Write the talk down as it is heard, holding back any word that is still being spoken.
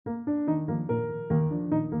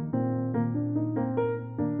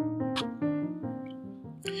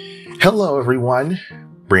Hello, everyone.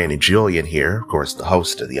 Brandon Julian here, of course, the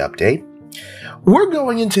host of the update. We're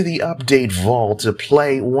going into the update vault to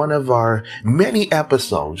play one of our many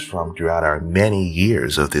episodes from throughout our many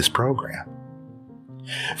years of this program.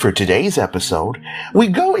 For today's episode, we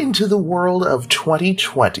go into the world of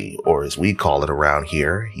 2020, or as we call it around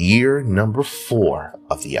here, year number 4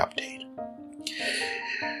 of the update.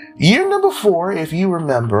 Year number 4, if you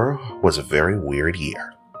remember, was a very weird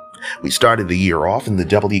year. We started the year off in the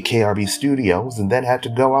WKRB studios and then had to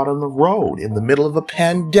go out on the road in the middle of a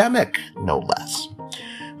pandemic, no less.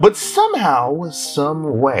 But somehow,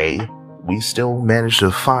 some way, we still managed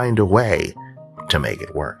to find a way to make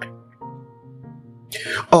it work.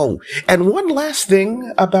 Oh, and one last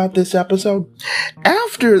thing about this episode.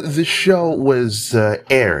 After the show was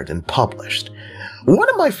aired and published, one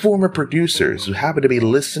of my former producers who happened to be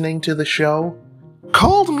listening to the show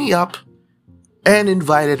called me up and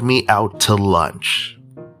invited me out to lunch.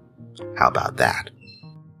 How about that?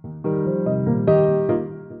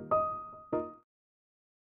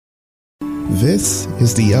 This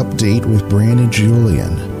is the update with Brandon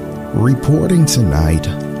Julian, reporting tonight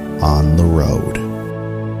on the road.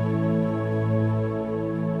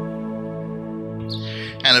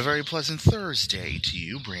 And a very pleasant Thursday to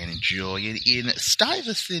you, Brandon Julian, in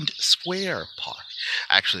Stuyvesant Square Park,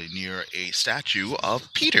 actually near a statue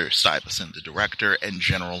of Peter Stuyvesant, the Director and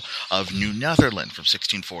General of New Netherland from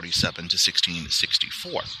 1647 to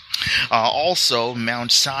 1664. Also,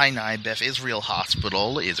 Mount Sinai Beth Israel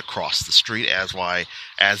Hospital is across the street, as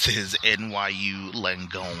is NYU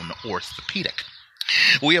Langone Orthopedic.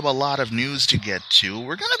 We have a lot of news to get to.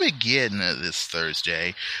 We're going to begin this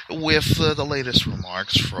Thursday with the latest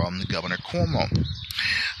remarks from Governor Cuomo.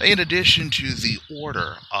 In addition to the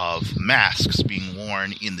order of masks being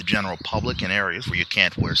worn in the general public in areas where you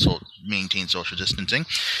can't maintain social distancing,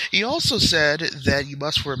 he also said that you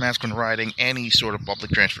must wear a mask when riding any sort of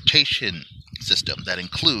public transportation system that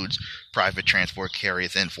includes private transport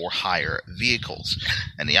carriers and for-hire vehicles.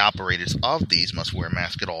 And the operators of these must wear a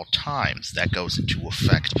mask at all times. That goes into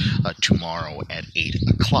effect tomorrow at 8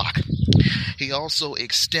 o'clock. He also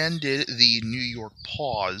extended the New York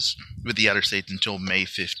pause with the other states until May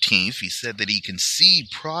 15th. He said that he can see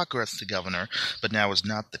progress, the governor, but now is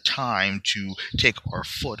not the time to take our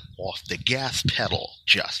foot off the gas pedal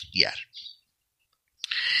just yet.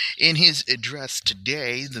 In his address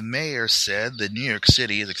today, the mayor said that New York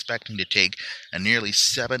City is expecting to take a nearly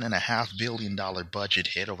 $7.5 billion budget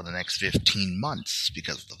hit over the next 15 months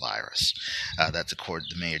because of the virus. That's according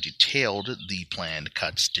to the mayor detailed the planned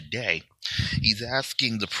cuts today. He's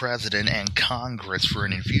asking the president and Congress for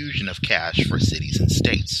an infusion of cash for cities and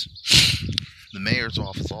states. The mayor's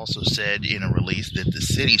office also said in a release that the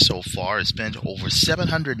city so far has spent over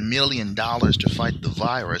 $700 million to fight the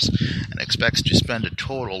virus and expects to spend a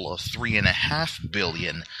total of $3.5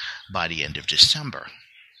 billion by the end of December.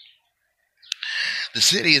 The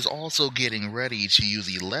city is also getting ready to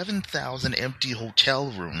use 11,000 empty hotel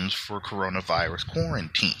rooms for coronavirus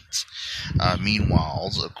quarantines. Meanwhile,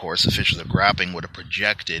 of course, officials are grappling with a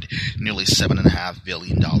projected nearly $7.5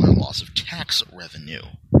 billion loss of tax revenue.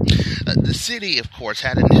 The city, of course,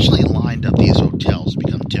 had initially lined up these hotels to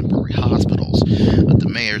become temporary hospitals, but the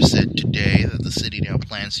mayor said today that the city now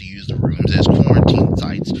plans to use the rooms as quarantine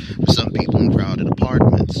sites for some people in crowded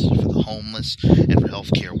apartments, for the homeless, and for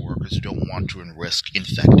healthcare workers who don't want to risk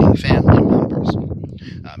infecting family members.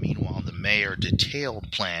 Meanwhile, the mayor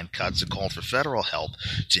detailed planned cuts and called for federal help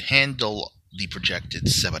to handle the projected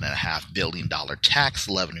 $7.5 billion tax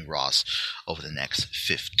revenue loss over the next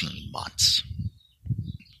 15 months.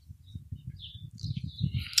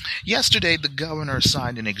 Yesterday, the governor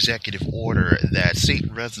signed an executive order that state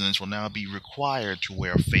residents will now be required to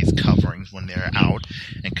wear face coverings when they're out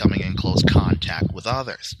and coming in close contact with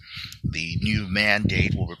others. The new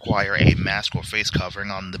mandate will require a mask or face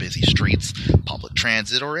covering on the busy streets, public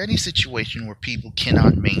transit, or any situation where people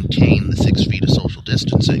cannot maintain the 6 feet of social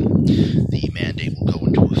distancing. The mandate will go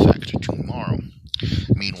into effect tomorrow.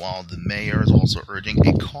 Meanwhile, the mayor is also urging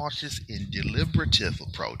a cautious and deliberative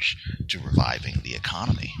approach to reviving the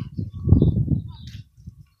economy.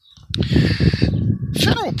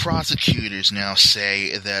 Federal prosecutors now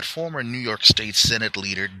say that former New York State Senate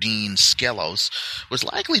leader Dean Skelos was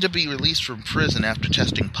likely to be released from prison after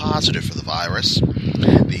testing positive for the virus.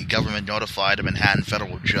 The government notified a Manhattan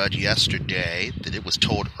federal judge yesterday that it was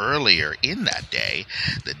told earlier in that day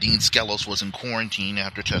that Dean Skelos was in quarantine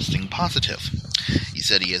after testing positive. He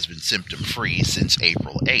said he has been symptom-free since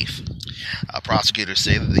April 8th. Prosecutors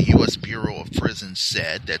say that the U.S. Bureau of Prisons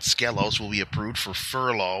said that Skelos will be approved for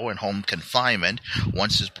furlough and home confinement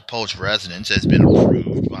once his proposed residence has been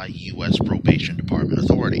approved by U.S. Probation Department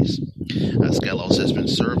authorities. Skelos has been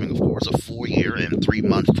serving, of course, a 4-year and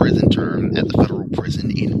 3-month prison term at the federal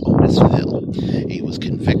prison in Otisville. He was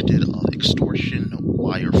convicted of extortion,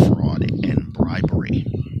 wire fraud, and bribery.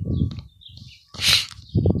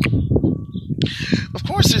 Of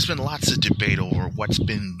course, there's been lots of debate over what's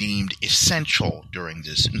been deemed essential during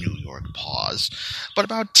this New York pause, but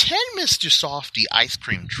about 10 Mr. Softy ice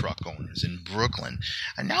cream truck owners in Brooklyn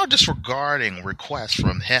are now disregarding requests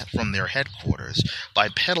from their headquarters by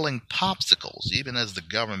peddling popsicles, even as the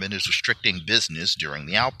government is restricting business during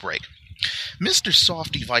the outbreak. Mr.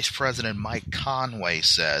 Softy Vice President Mike Conway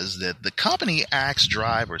says that the company asks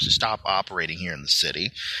drivers to stop operating here in the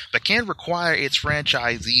city, but can't require its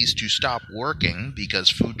franchisees to stop working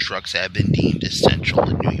because food trucks have been deemed essential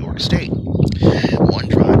in New York State. One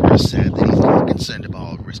driver said that he's not concerned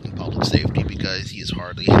about risking public safety because he has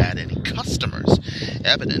hardly had any customers,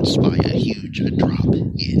 evidenced by a huge drop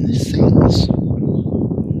in sales.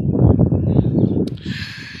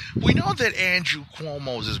 We know that Andrew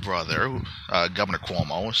Cuomo's brother, Governor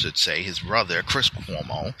Cuomo, I should say, his brother, Chris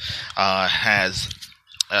Cuomo, has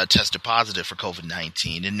tested positive for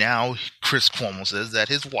COVID-19, and now Chris Cuomo says that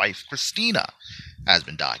his wife, Christina, has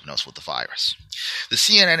been diagnosed with the virus. The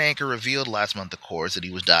CNN anchor revealed last month, of course, that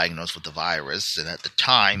he was diagnosed with the virus, and at the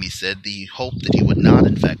time he said he hoped that he would not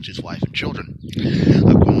infect his wife and children.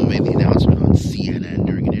 Cuomo made the announcement on CNN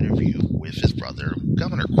during an interview with his brother,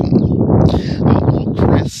 Governor Cuomo. While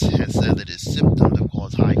Chris has said that his symptoms have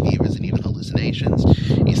caused high fevers and even hallucinations,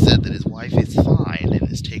 he said that his wife is fine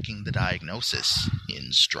and is taking the diagnosis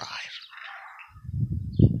in stride.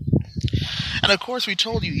 And of course, we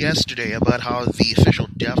told you yesterday about how the official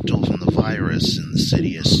death toll from the virus in the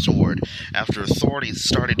city has soared after authorities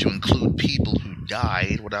started to include people who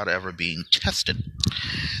died without ever being tested.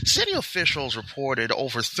 City officials reported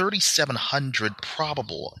over 3,700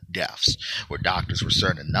 probable deaths, where doctors were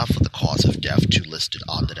certain enough of the cause of death to list it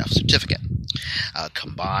on the death certificate.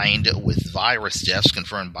 Combined with virus deaths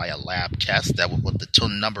confirmed by a lab test, that would put the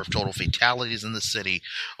number of total fatalities in the city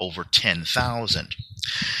over 10,000.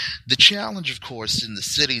 The challenge, of course, in the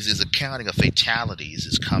cities is accounting of fatalities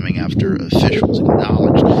is coming after officials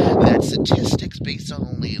acknowledged that statistics based on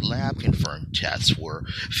only lab-confirmed tests were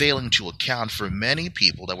failing to account for many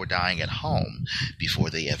people that were dying at home before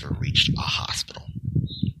they ever reached a hospital.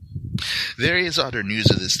 There is other news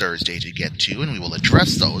of this Thursday to get to, and we will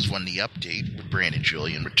address those when the update with Brandon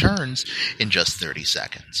Julian returns in just 30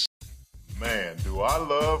 seconds. Man, do I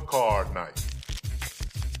love card night.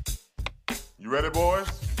 You ready, boys?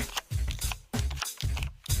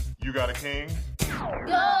 You got a king?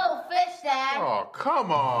 Go, fish dad! Oh,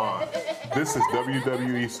 come on! This is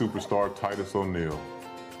WWE superstar Titus O'Neil.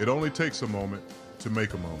 It only takes a moment to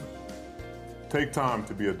make a moment. Take time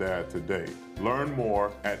to be a dad today. Learn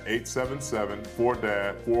more at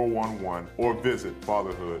 877-4DAD-411 or visit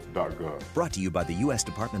fatherhood.gov. Brought to you by the U.S.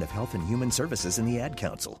 Department of Health and Human Services and the Ad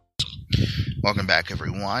Council. Welcome back,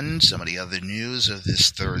 everyone. Some of the other news of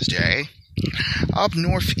this Thursday. Up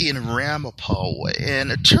north in Ramapo,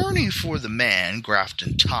 an attorney for the man,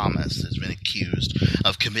 Grafton Thomas, has been accused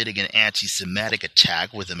of committing an anti-Semitic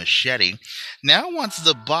attack with a machete, now wants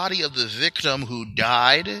the body of the victim who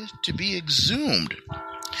died to be exhumed.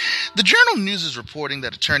 The Journal News is reporting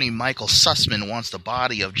that attorney Michael Sussman wants the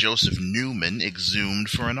body of Joseph Newman exhumed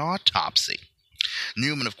for an autopsy.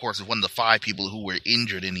 Newman, of course, is one of the 5 people who were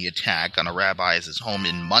injured in the attack on a rabbi's home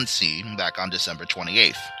in Muncie back on December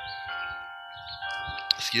 28th.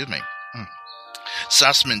 Excuse me.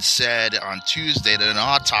 Sussman said on Tuesday that an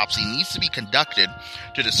autopsy needs to be conducted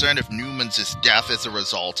to discern if Newman's death is a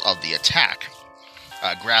result of the attack.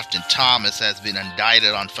 Grafton Thomas has been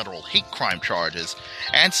indicted on federal hate crime charges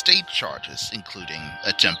and state charges, including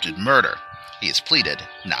attempted murder. He has pleaded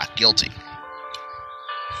not guilty.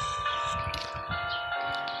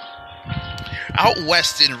 Out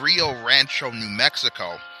west in Rio Rancho, New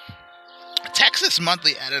Mexico, Texas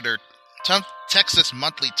Monthly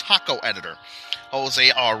Taco editor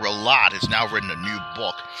Jose R. Relat has now written a new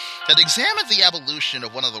book that examines the evolution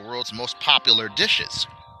of one of the world's most popular dishes,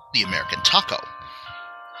 the American taco.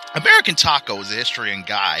 American Taco is a history and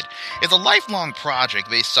guide. It's a lifelong project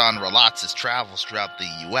based on Relat's travels throughout the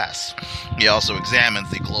U.S. He also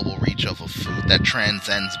examines the global reach of a food that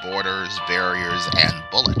transcends borders, barriers, and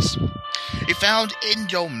bullets. He found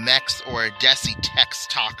Indo-Mex or Desi-Tex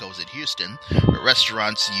tacos in Houston, where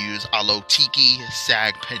restaurants use alo tiki,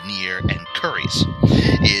 sag paneer, and curries.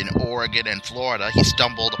 In Oregon and Florida, he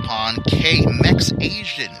stumbled upon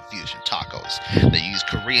K-Mex-Asian fusion tacos that use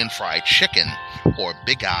Korean fried chicken or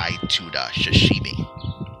big-eye tuna sashimi.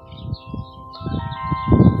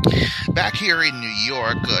 Back here in New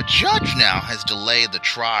York, a judge now has delayed the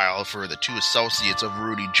trial for the two associates of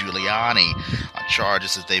Rudy Giuliani on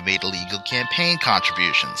charges that they made illegal campaign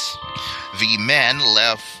contributions. The men,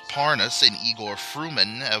 Lev Parnas and Igor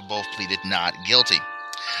Fruman, have both pleaded not guilty.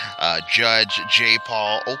 Judge J.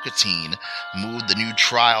 Paul Okatin moved the new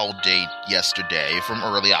trial date yesterday from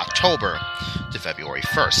early October to February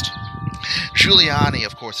 1st. Giuliani,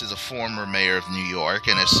 of course, is a former mayor of New York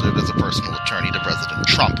and has served as a personal attorney to President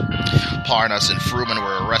Trump. Parnas and Fruman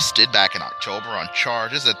were arrested back in October on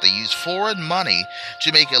charges that they used foreign money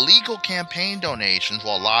to make illegal campaign donations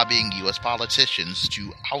while lobbying U.S. politicians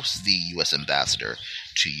to oust the U.S. ambassador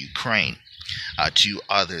to Ukraine. Two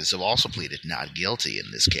others have also pleaded not guilty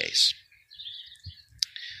in this case.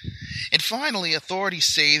 And finally, authorities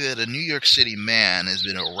say that a New York City man has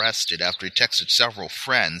been arrested after he texted several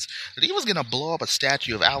friends that he was going to blow up a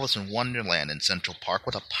statue of Alice in Wonderland in Central Park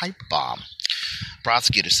with a pipe bomb.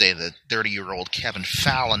 Prosecutors say that 30-year-old Kevin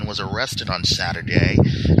Fallon was arrested on Saturday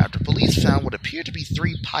after police found what appeared to be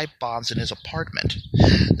 3 pipe bombs in his apartment.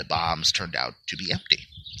 The bombs turned out to be empty.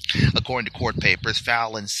 According to court papers,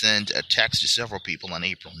 Fallon sent a text to several people on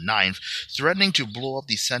April 9th threatening to blow up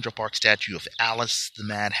the Central Park statue of Alice, the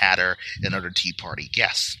Mad Hatter, and other Tea Party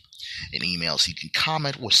guests. An email seeking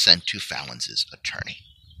comment was sent to Fallon's attorney.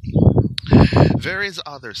 Various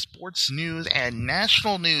other sports news and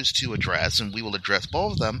national news to address, and we will address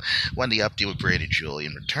both of them when the update with Brandon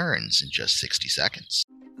Julian returns in just 60 seconds.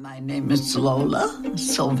 My name is Lola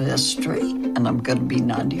Silvestri, and I'm going to be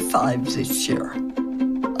 95 this year.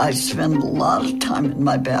 I spend a lot of time in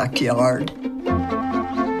my backyard.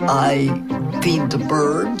 I feed the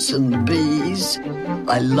birds and the bees.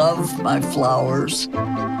 I love my flowers.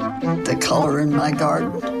 The color in my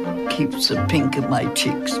garden keeps the pink in my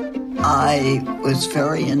cheeks. I was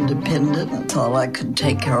very independent and thought I could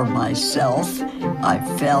take care of myself. I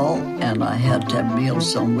fell and I had to have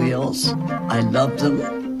Meals on Wheels. I love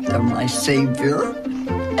them. They're my savior.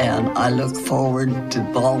 And I look forward to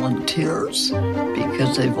volunteers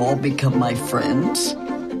because they've all become my friends.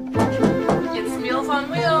 It's Meals on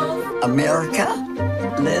Wheels. America,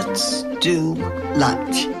 let's do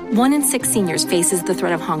lunch. 1 in 6 seniors faces the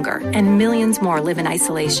threat of hunger, and millions more live in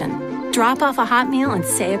isolation. Drop off a hot meal and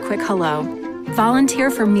say a quick hello. Volunteer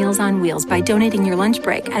for Meals on Wheels by donating your lunch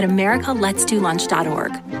break at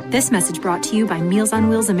americaletsdolunch.org. This message brought to you by Meals on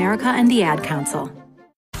Wheels America and the Ad Council.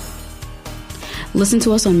 Listen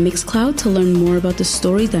to us on Mixcloud to learn more about the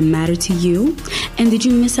stories that matter to you. And did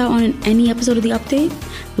you miss out on any episode of The Update?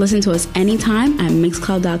 Listen to us anytime at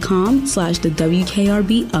mixcloud.com/the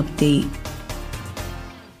WKRB Update.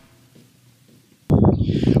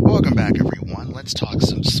 Welcome back, everyone. Let's talk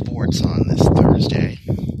some sports on this Thursday.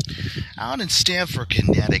 Out in Stamford,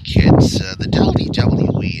 Connecticut, the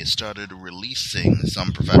WWE has started releasing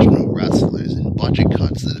some professional wrestlers and budget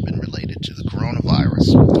cuts that have been related to the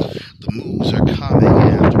coronavirus. The moves are coming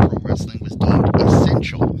after pro wrestling was deemed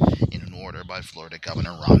essential in an order by Florida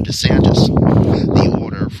Governor Ron DeSantis. The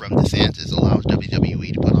order from DeSantis allows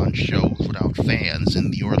WWE to put on shows without fans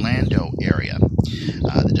in the Orlando area.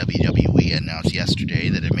 The WWE announced yesterday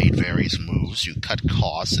that it made various moves to cut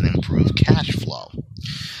costs and improve cash flow.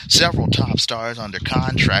 Several top stars under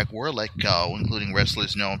contract were let go, including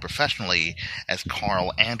wrestlers known professionally as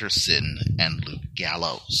Carl Anderson and Luke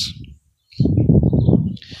Gallows.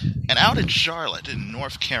 And out in Charlotte, in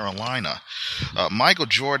North Carolina, Michael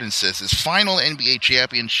Jordan says his final NBA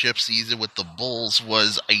championship season with the Bulls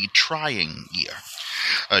was a trying year.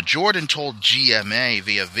 Jordan told GMA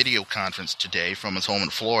via video conference today from his home in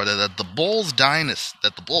Florida that the Bulls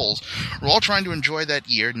were all trying to enjoy that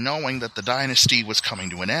year, knowing that the dynasty was coming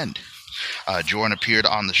to an end. Jordan appeared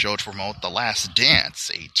on the show to promote The Last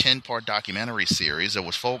Dance, a 10-part documentary series that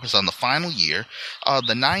was focused on the final year of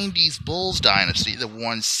the 90s Bulls dynasty that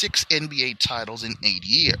won 6 NBA titles in 8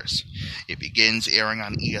 years. It begins airing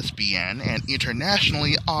on ESPN and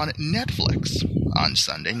internationally on Netflix on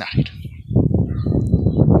Sunday night.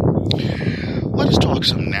 Let us talk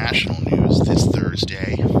some national news this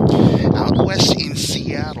Thursday. Out west in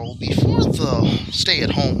Seattle, before the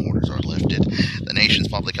stay-at-home orders are lifted, the nation's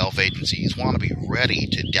public health agencies want to be ready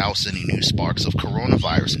to douse any new sparks of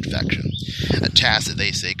coronavirus infection, a task that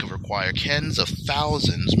they say could require tens of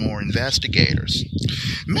thousands more investigators.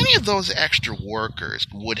 Many of those extra workers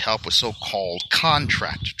would help with so-called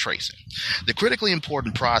contract tracing, the critically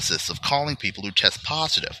important process of calling people who test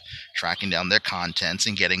positive, tracking down their contents,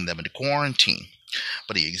 and getting them into quarantine.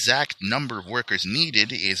 But the exact number of workers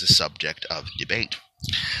needed is a subject of debate.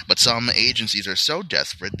 But some agencies are so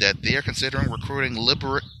desperate that they are considering recruiting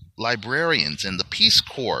librarians and the Peace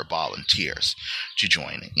Corps volunteers to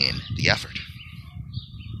join in the effort.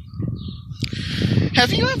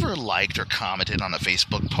 Have you ever liked or commented on a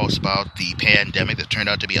Facebook post about the pandemic that turned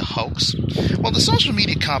out to be a hoax? Well, the social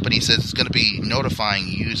media company says it's going to be notifying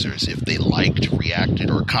users if they liked, reacted,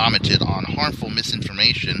 or commented on harmful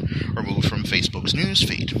misinformation removed from Facebook's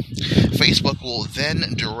newsfeed. Facebook will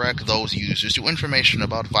then direct those users to information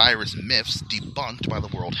about virus myths debunked by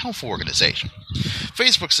the World Health Organization.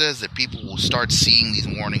 Facebook says that people will start seeing these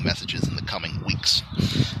warning messages in the coming weeks.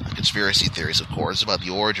 Conspiracy theories, of course, about the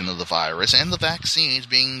origin of the virus and the vaccines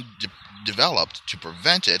being developed to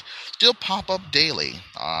prevent it still pop up daily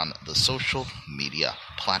on the social media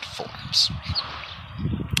platforms.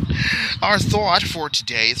 Our thought for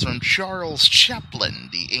today is from Charles Chaplin,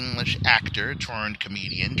 the English actor turned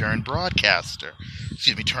comedian turned broadcaster,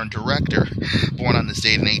 turned director, born on this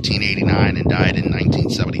date in 1889 and died in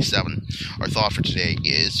 1977. Our thought for today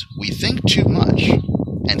is, we think too much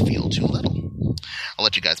and feel too little. I'll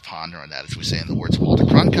let you guys ponder on that, as we say in the words of Walter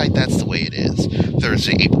Cronkite. That's the way it is.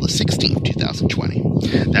 Thursday, April the 16th,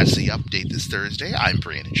 2020. That's the update this Thursday. I'm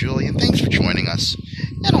Brandon Julian. Thanks for joining us,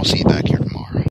 and I'll see you back here tomorrow.